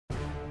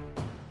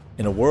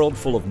In a world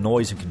full of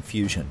noise and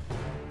confusion,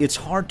 it's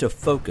hard to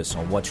focus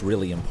on what's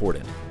really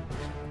important.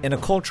 In a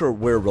culture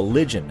where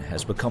religion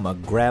has become a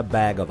grab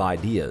bag of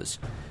ideas,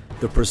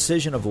 the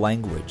precision of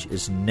language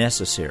is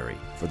necessary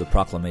for the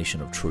proclamation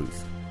of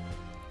truth.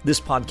 This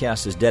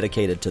podcast is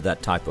dedicated to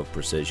that type of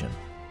precision.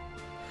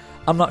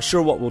 I'm not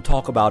sure what we'll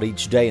talk about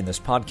each day in this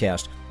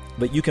podcast,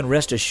 but you can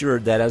rest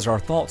assured that as our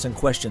thoughts and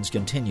questions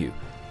continue,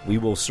 we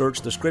will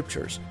search the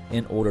Scriptures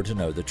in order to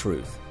know the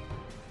truth.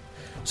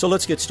 So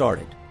let's get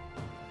started.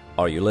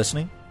 Are you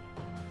listening?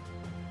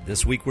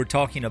 This week we're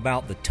talking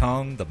about the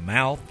tongue, the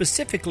mouth,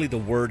 specifically the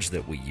words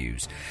that we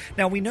use.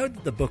 Now we know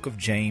that the book of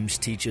James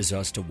teaches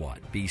us to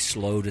what? Be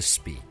slow to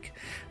speak.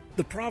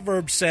 The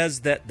proverb says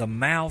that the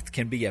mouth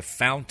can be a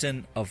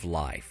fountain of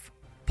life.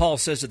 Paul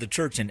says to the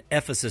church in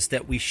Ephesus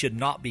that we should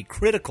not be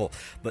critical,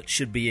 but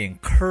should be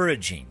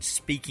encouraging,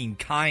 speaking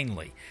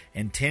kindly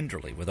and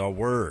tenderly with our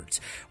words.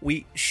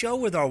 We show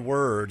with our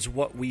words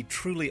what we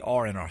truly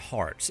are in our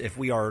hearts. If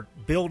we are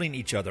building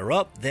each other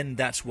up, then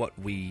that's what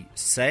we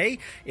say.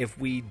 If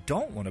we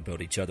don't want to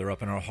build each other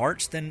up in our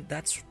hearts, then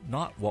that's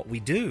not what we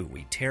do.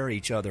 We tear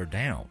each other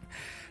down.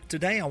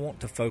 Today I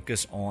want to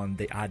focus on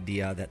the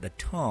idea that the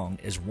tongue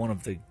is one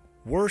of the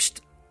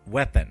worst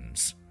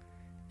weapons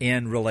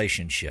in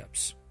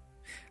relationships.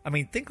 I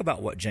mean, think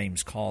about what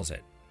James calls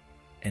it,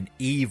 an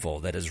evil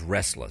that is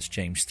restless,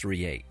 James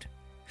 3:8.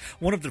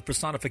 One of the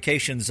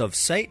personifications of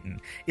Satan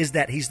is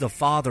that he's the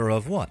father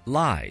of what?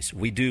 Lies.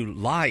 We do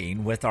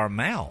lying with our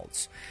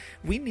mouths.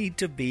 We need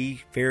to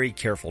be very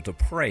careful to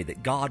pray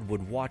that God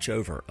would watch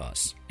over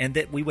us and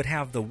that we would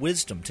have the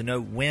wisdom to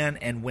know when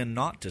and when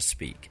not to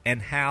speak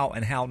and how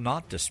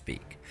not to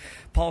speak.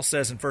 Paul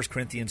says in 1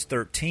 Corinthians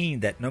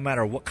 13 that no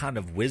matter what kind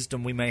of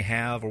wisdom we may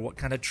have or what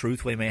kind of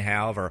truth we may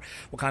have or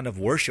what kind of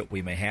worship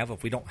we may have,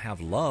 if we don't have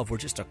love, we're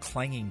just a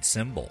clanging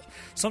cymbal.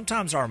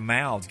 Sometimes our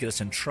mouths get us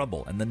in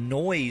trouble, and the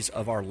noise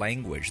of our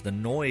language, the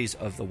noise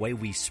of the way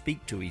we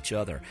speak to each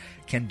other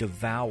can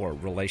devour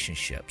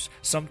relationships,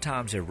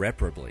 sometimes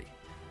irreparably.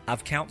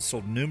 I've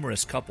counseled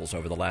numerous couples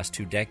over the last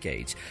 2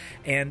 decades,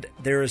 and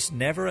there is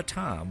never a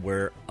time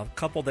where a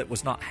couple that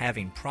was not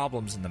having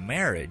problems in the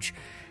marriage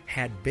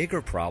had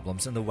bigger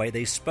problems in the way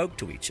they spoke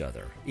to each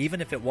other.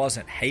 Even if it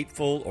wasn't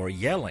hateful or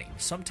yelling,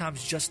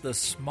 sometimes just the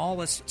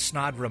smallest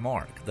snide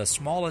remark, the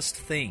smallest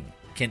thing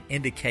can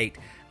indicate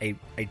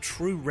a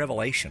true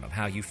revelation of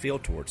how you feel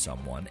towards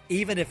someone.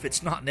 Even if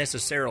it's not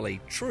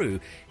necessarily true,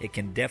 it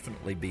can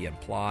definitely be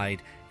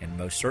implied and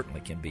most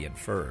certainly can be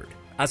inferred.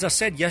 As I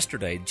said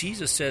yesterday,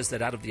 Jesus says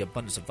that out of the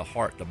abundance of the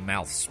heart, the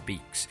mouth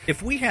speaks.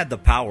 If we had the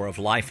power of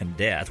life and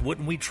death,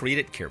 wouldn't we treat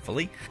it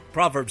carefully?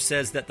 Proverbs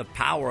says that the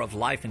power of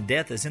life and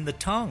death is in the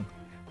tongue.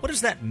 What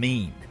does that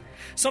mean?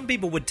 Some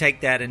people would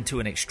take that into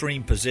an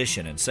extreme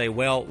position and say,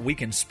 well, we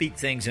can speak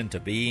things into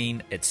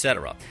being,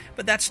 etc.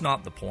 But that's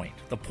not the point.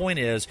 The point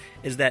is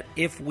that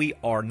if we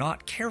are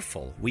not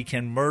careful, we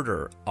can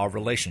murder our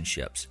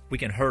relationships. We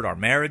can hurt our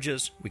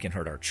marriages, we can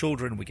hurt our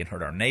children, we can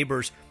hurt our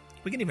neighbors,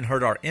 we can even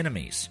hurt our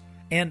enemies.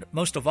 And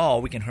most of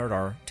all, we can hurt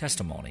our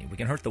testimony. We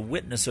can hurt the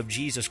witness of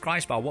Jesus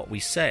Christ by what we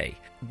say.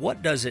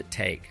 What does it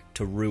take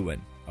to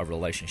ruin a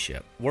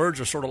relationship?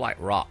 Words are sort of like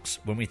rocks.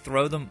 When we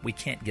throw them, we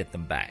can't get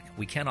them back.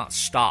 We cannot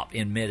stop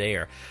in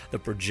midair the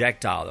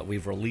projectile that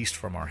we've released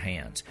from our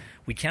hands.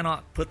 We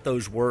cannot put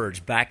those words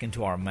back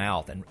into our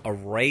mouth and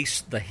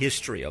erase the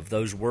history of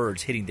those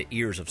words hitting the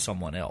ears of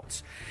someone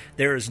else.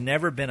 There has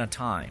never been a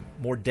time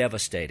more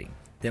devastating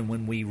than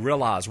when we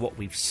realize what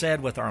we've said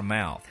with our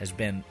mouth has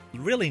been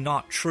really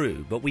not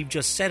true, but we've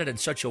just said it in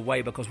such a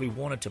way because we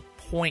wanted to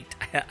point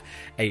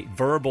a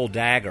verbal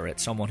dagger at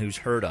someone who's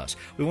hurt us.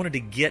 We wanted to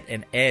get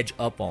an edge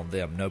up on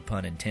them, no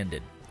pun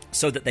intended,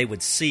 so that they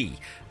would see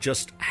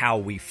just how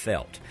we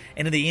felt.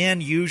 And in the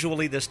end,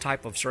 usually this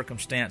type of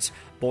circumstance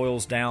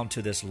boils down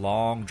to this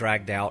long,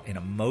 dragged-out and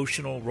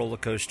emotional roller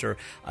coaster,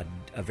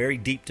 a very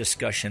deep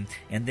discussion,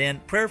 and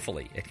then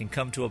prayerfully it can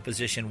come to a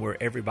position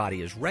where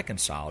everybody is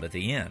reconciled at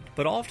the end.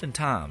 But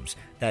oftentimes,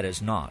 that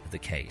is not the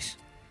case.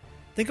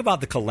 Think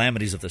about the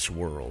calamities of this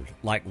world,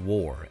 like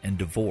war and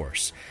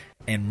divorce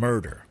and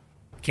murder.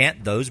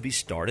 Can't those be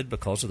started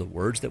because of the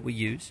words that we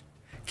use?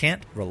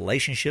 Can't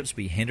relationships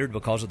be hindered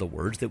because of the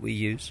words that we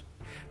use?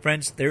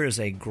 Friends, there is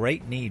a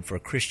great need for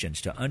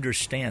Christians to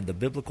understand the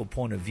biblical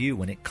point of view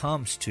when it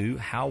comes to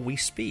how we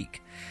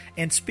speak.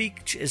 And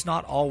speech is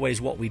not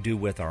always what we do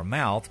with our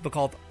mouth,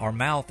 because our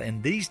mouth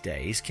in these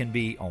days can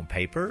be on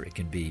paper, it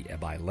can be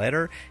by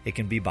letter, it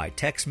can be by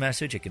text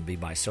message, it can be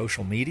by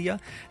social media.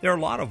 There are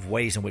a lot of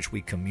ways in which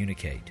we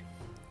communicate.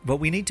 But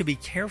we need to be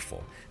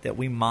careful that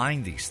we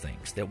mind these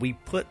things, that we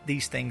put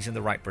these things in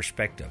the right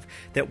perspective,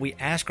 that we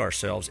ask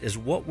ourselves, is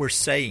what we're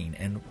saying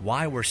and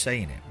why we're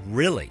saying it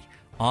really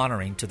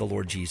honoring to the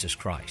Lord Jesus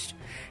Christ?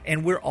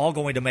 And we're all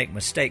going to make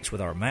mistakes with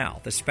our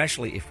mouth,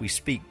 especially if we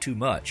speak too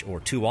much or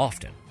too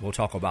often. We'll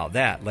talk about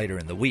that later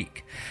in the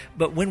week.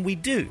 But when we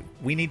do,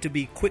 we need to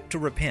be quick to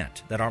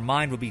repent, that our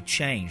mind will be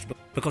changed.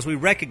 because we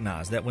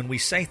recognize that when we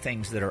say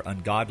things that are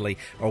ungodly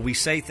or we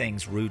say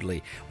things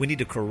rudely, we need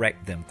to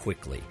correct them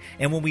quickly.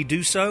 And when we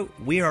do so,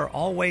 we are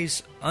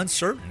always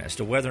uncertain as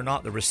to whether or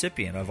not the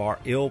recipient of our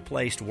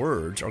ill-placed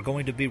words are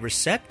going to be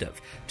receptive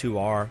to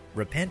our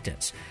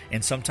repentance.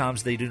 And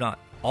sometimes they do not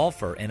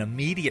offer an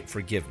immediate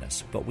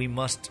forgiveness, but we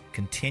must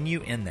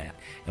continue in that,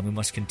 and we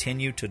must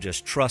continue to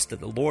just trust that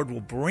the Lord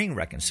will bring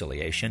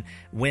reconciliation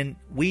when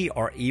we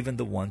are even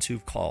the ones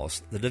who've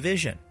caused the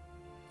division.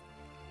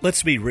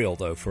 Let's be real,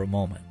 though, for a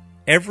moment.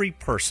 Every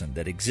person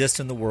that exists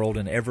in the world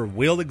and ever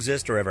will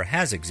exist or ever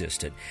has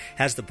existed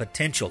has the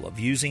potential of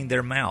using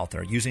their mouth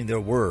or using their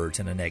words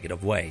in a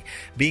negative way,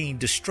 being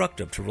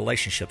destructive to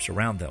relationships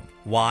around them.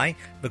 Why?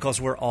 Because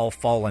we're all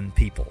fallen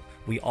people.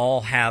 We all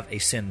have a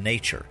sin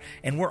nature,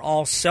 and we're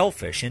all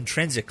selfish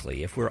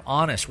intrinsically if we're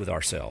honest with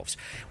ourselves.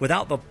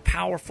 Without the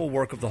powerful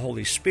work of the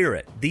Holy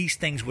Spirit, these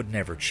things would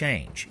never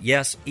change.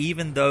 Yes,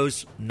 even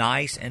those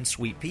nice and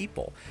sweet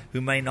people who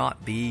may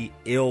not be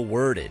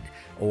ill-worded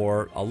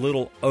or a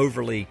little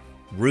overly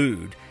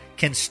rude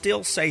can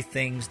still say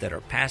things that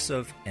are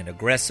passive and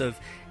aggressive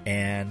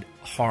and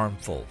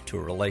harmful to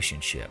a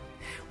relationship.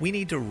 We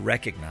need to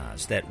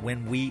recognize that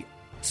when we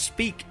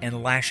speak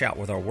and lash out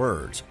with our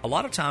words, a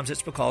lot of times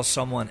it's because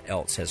someone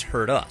else has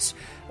hurt us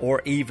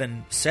or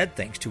even said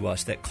things to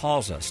us that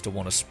cause us to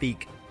want to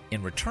speak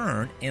in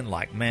return in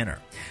like manner.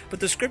 But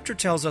the Scripture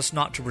tells us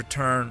not to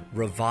return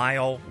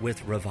revile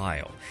with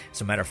revile.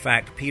 As a matter of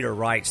fact, Peter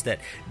writes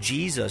that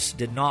Jesus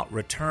did not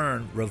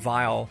return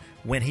revile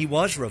when he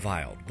was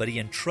reviled, but he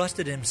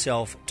entrusted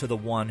himself to the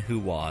one who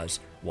was,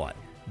 what?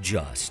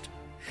 Just.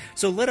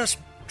 So let us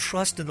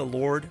trust in the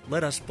Lord.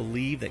 Let us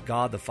believe that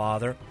God the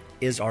Father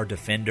is our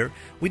defender.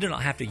 We do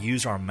not have to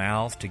use our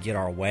mouth to get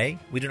our way.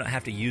 We do not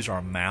have to use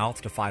our mouth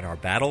to fight our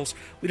battles.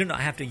 We do not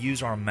have to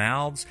use our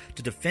mouths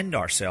to defend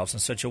ourselves in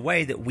such a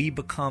way that we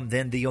become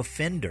then the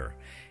offender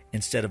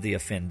instead of the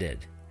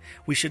offended.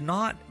 We should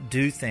not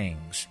do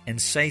things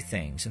and say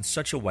things in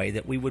such a way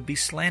that we would be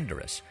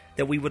slanderous,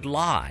 that we would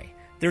lie.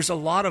 There's a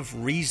lot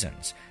of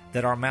reasons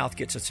that our mouth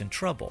gets us in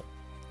trouble.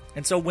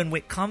 And so when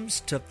it comes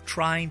to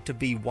trying to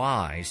be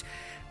wise,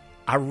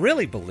 I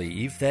really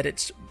believe that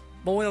it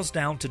boils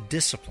down to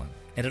discipline,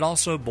 and it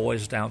also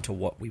boils down to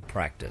what we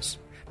practice.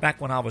 Back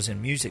when I was in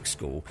music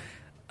school,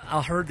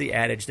 I heard the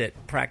adage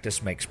that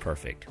practice makes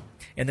perfect.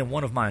 And then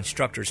one of my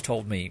instructors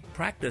told me,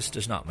 practice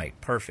does not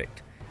make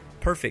perfect.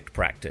 Perfect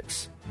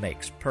practice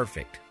makes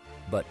perfect,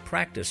 but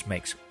practice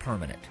makes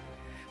permanent.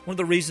 One of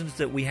the reasons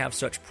that we have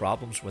such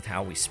problems with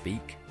how we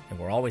speak, and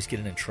we're always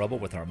getting in trouble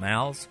with our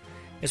mouths,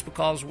 is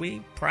because we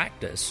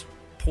practice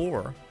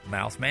poor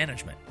mouth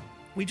management.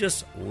 We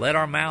just let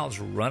our mouths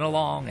run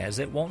along as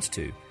it wants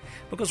to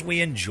because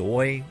we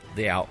enjoy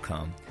the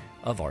outcome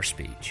of our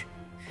speech.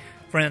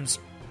 Friends,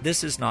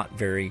 this is not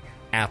very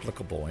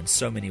applicable in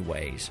so many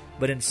ways,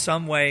 but in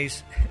some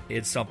ways,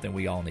 it's something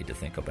we all need to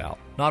think about.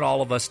 Not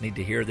all of us need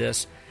to hear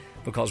this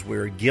because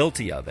we're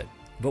guilty of it,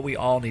 but we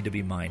all need to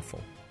be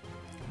mindful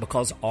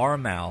because our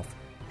mouth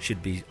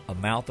should be a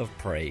mouth of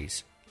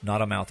praise,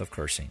 not a mouth of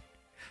cursing.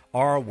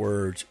 Our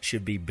words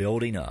should be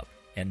building up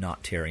and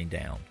not tearing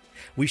down.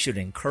 We should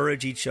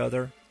encourage each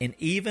other, and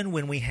even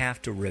when we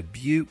have to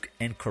rebuke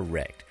and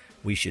correct,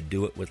 we should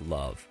do it with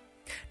love.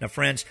 Now,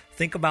 friends,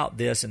 think about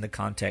this in the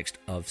context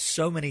of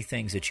so many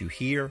things that you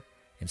hear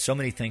and so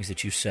many things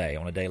that you say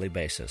on a daily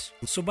basis.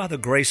 So by the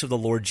grace of the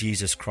Lord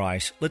Jesus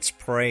Christ, let's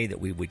pray that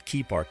we would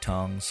keep our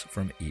tongues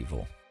from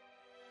evil.